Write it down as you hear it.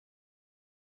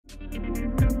A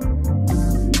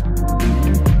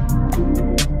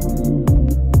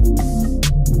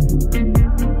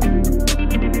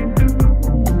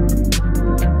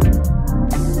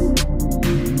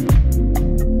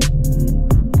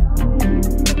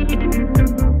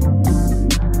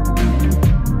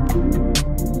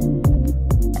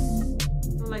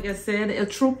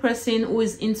true person who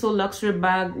is into luxury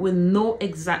bag will know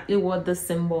exactly what the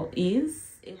symbol is.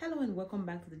 Hello and welcome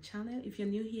back to the channel. If you're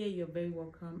new here, you're very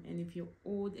welcome, and if you're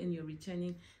old and you're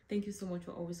returning, thank you so much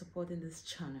for always supporting this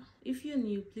channel. If you're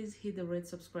new, please hit the red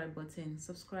subscribe button,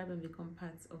 subscribe and become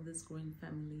part of this growing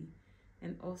family,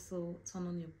 and also turn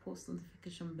on your post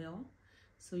notification bell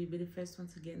so you'll be the first one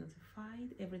to get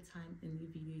notified every time a new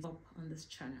video is up on this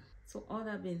channel. So all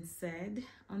that being said,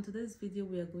 on today's video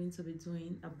we are going to be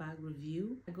doing a bag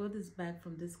review. I got this bag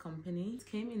from this company. It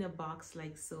came in a box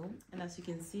like so, and as you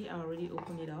can see, I already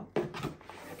opened it up.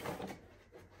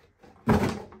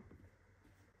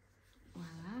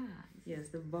 Voila! Yes,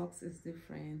 the box is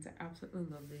different. I absolutely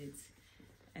love it,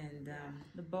 and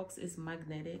the box is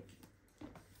magnetic.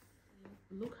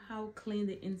 Look how clean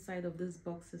the inside of this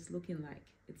box is looking like.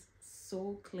 It's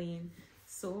so clean,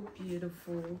 so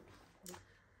beautiful.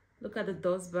 Look at the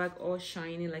dust bag, all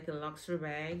shiny like a luxury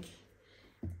bag.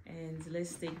 And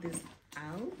let's take this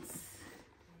out.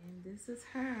 And this is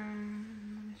her.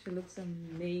 She looks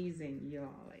amazing,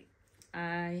 y'all. Like,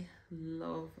 I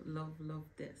love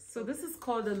this. So this is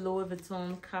called the Louis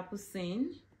Vuitton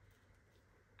Capucines.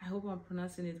 I hope I'm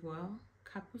pronouncing it well.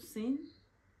 Capucines.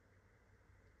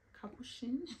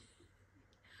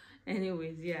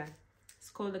 Anyways, yeah,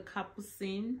 it's called the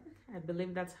Capucines. I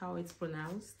believe that's how it's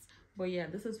pronounced. But yeah,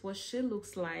 this is what she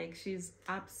looks like. She's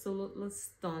absolutely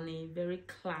stunning, very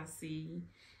classy,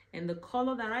 and the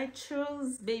color that I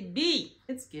chose, baby,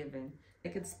 it's giving,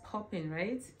 like it's popping,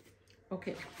 right?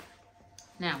 Okay,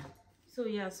 now, so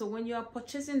yeah, so when you are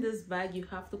purchasing this bag, you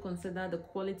have to consider the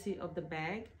quality of the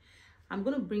bag. I'm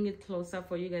gonna bring it closer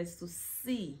for you guys to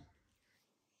see.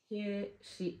 Here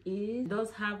she is. It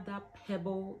does have that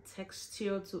pebble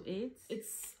texture to it.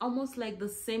 It's almost like the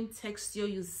same texture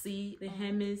you see the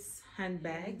Hermes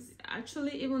handbags.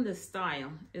 Actually, even the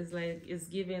style is like, it's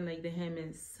giving like the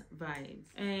Hermes vibe.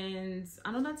 And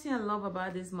another thing I love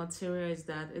about this material is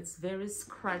that it's very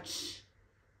scratch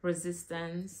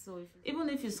resistant. So even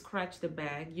if you scratch the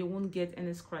bag, you won't get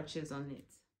any scratches on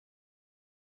it.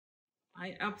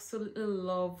 I absolutely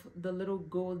love the little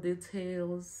gold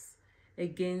details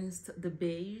against the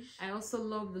beige. I also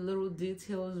love the little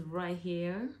details right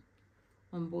here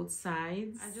on both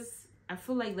sides. I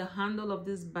feel like the handle of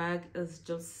this bag is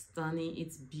just stunning.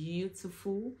 It's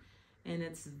beautiful and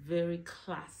it's very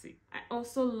classic. I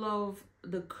also love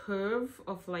the curve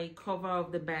of like cover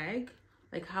of the bag,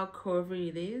 like how curvy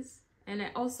it is. And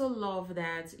I also love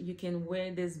that you can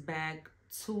wear this bag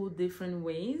two different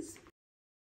ways.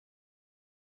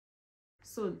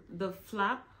 So the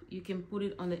flap, you can put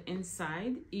it on the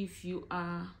inside. If you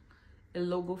are a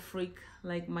logo freak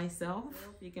like myself,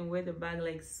 you can wear the bag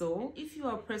like so. If you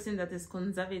are a person that is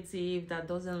conservative, that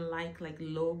doesn't like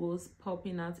logos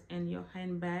popping out in your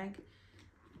handbag,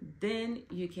 then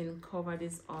you can cover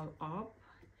this all up,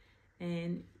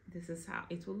 and this is how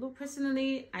it will look.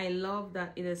 Personally, I love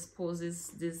that it exposes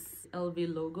this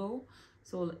LV logo.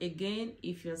 So again,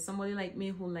 if you're somebody like me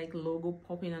who like logo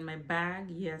popping on my bag,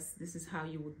 yes, this is how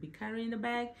you would be carrying the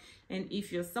bag. And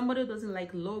if you're somebody who doesn't like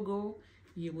logo,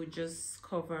 you would just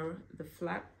cover the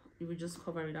flap. You would just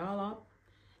cover it all up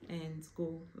and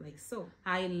go like so.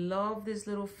 I love this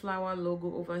little flower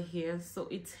logo over here. So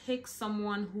it takes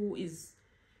someone who is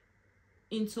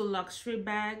into luxury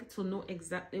bag to know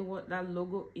exactly what that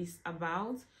logo is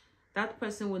about. That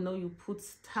person will know you put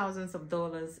thousands of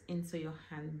dollars into your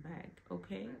handbag,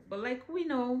 okay? But like we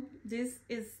know, this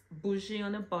is bougie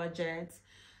on a budget.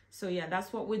 So yeah,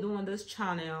 that's what we do on this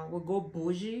channel. We go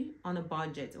bougie on a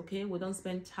budget, okay? We don't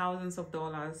spend thousands of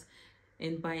dollars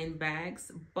in buying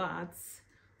bags, but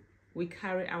we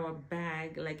carry our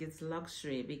bag like it's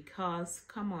luxury, because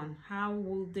come on, how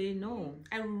will they know?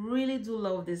 I really do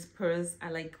love this purse.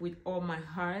 I like with all my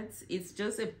heart. It's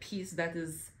just a piece that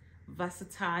is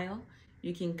versatile.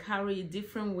 You can carry it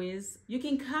different ways. You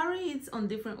can carry it on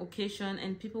different occasions,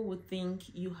 and people would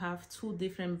think you have two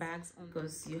different bags on,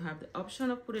 because you have the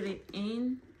option of putting it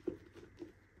in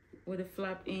with a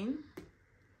flap in.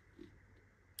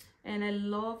 And I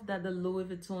love that the Louis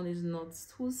Vuitton is not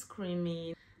too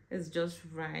screaming. It's just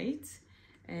right.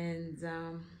 And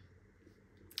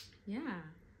yeah,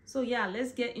 so yeah,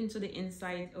 let's get into the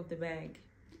inside of the bag.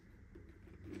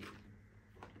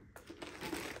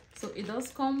 So it does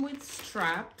come with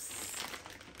straps.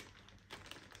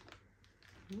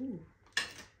 Ooh.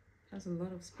 Has a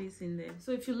lot of space in there.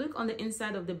 So if you look on the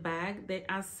inside of the bag, there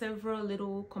are several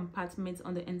little compartments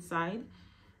on the inside.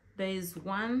 There is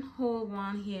one whole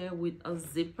one here with a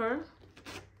zipper.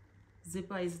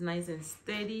 Zipper is nice and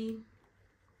steady.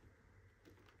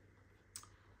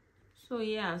 So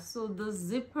yeah, so the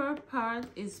zipper part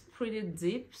is pretty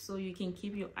deep, so you can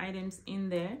keep your items in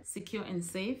there secure and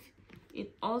safe.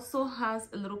 It also has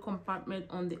a little compartment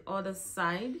on the other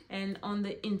side, and on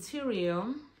the interior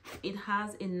it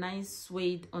has a nice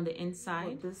suede on the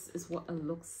inside. So this is what it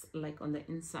looks like on the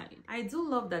inside. I do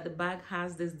love that the bag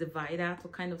has this divider to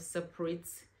kind of separate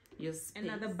your space. And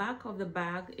at the back of the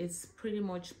bag, it's pretty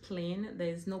much plain. There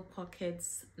is no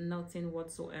pockets, nothing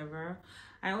whatsoever.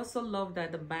 I also love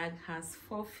that the bag has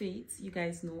 4 feet. You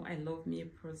guys know I love me a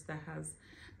purse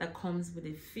that comes with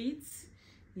a feet.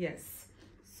 Yes.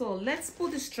 So let's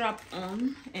put the strap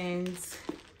on and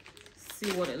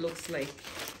see what it looks like.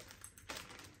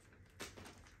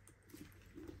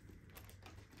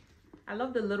 I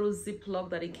love the little zip lock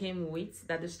that it came with,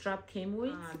 that the strap came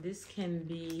with. This can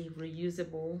be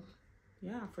reusable.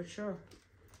 Yeah, for sure.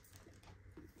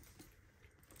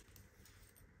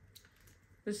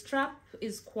 The strap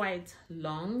is quite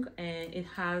long and it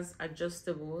has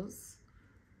adjustables.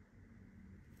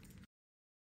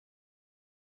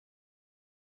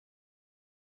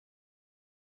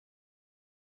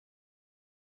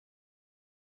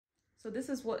 So this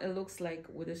is what it looks like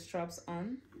with the straps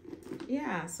on.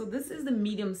 Yeah, so this is the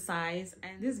medium size,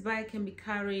 and this bag can be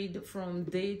carried from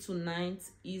day to night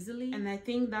easily. And I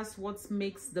think that's what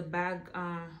makes the bag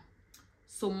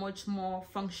so much more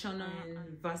functional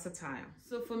and versatile.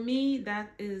 So for me,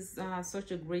 that is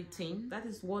such a great thing. That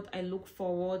is what I look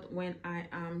forward when I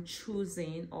am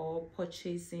choosing or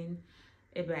purchasing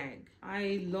a bag.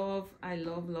 I love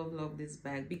this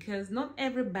bag, because not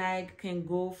every bag can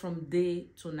go from day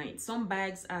to night. Some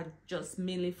bags are just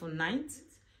mainly for night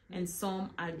and some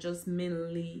are just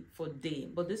mainly for day,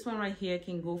 but this one right here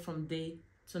can go from day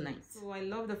to night. So I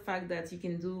love the fact that you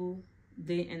can do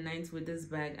day and night with this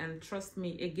bag, and trust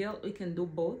me, a girl who can do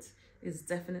both is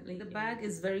definitely. The bag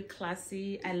is very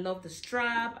classy. I love the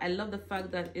strap. I love the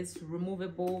fact that it's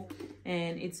removable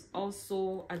and it's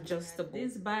also adjustable.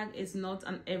 This bag is not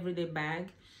an everyday bag.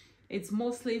 It's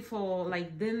mostly for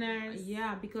like dinners.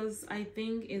 Yeah, because I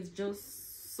think it's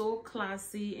just so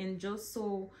classy and just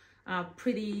so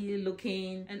pretty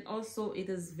looking, and also it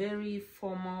is very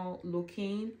formal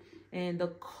looking, and the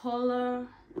color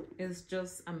is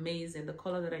just amazing. The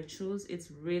color that I choose, it's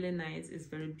really nice, it's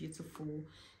very beautiful,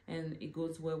 and it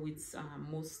goes well with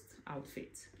most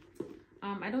outfits.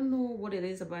 I don't know what it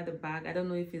is about the bag. I don't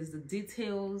know if it's the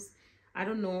details, I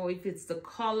don't know if it's the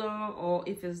color or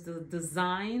if it's the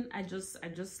design. I just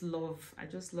love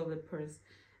the purse.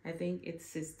 I think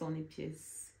it's a stunning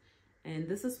piece, and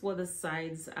this is what the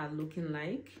sides are looking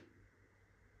like.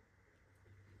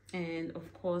 And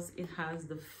of course it has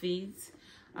the feet,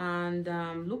 and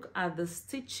look at the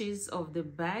stitches of the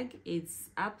bag. It's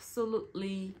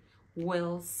absolutely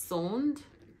well sewn.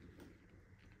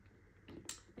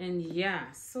 And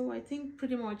yeah, so I think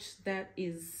pretty much that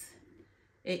is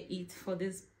it for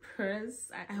this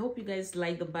purse. I hope you guys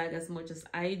like the bag as much as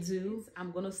I do.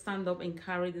 I'm gonna stand up and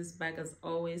carry this bag as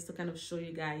always to kind of show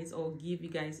you guys or give you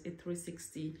guys a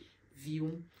 360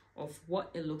 view of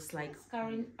what it looks like.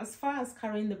 As far as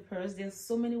carrying the purse, there's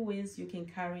so many ways you can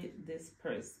carry this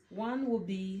purse. One will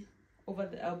be over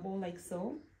the elbow like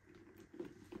so.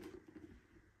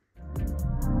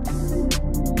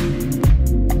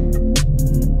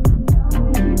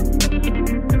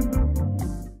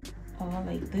 Or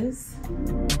like this.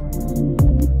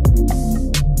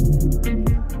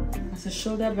 As a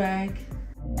shoulder bag.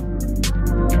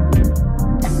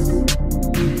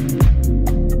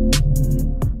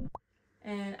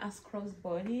 And as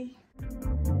crossbody.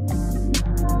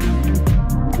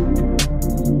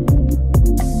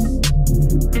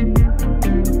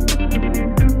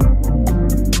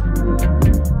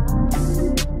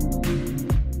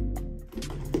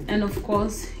 And of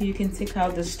course, you can take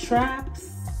out the straps.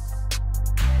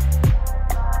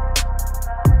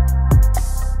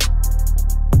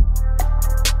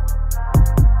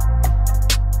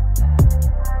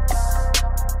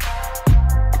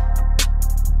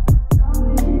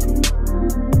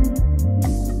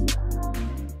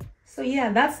 So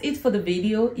yeah, that's it for the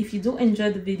video. If you do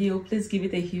enjoy the video, please give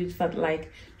it a huge fat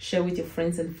like, share with your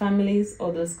friends and families,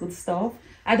 all those good stuff.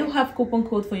 I do have coupon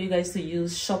code for you guys to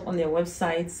use. Shop on their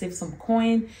website, save some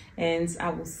coin, and I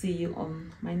will see you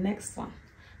on my next one.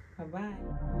 Bye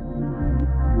bye.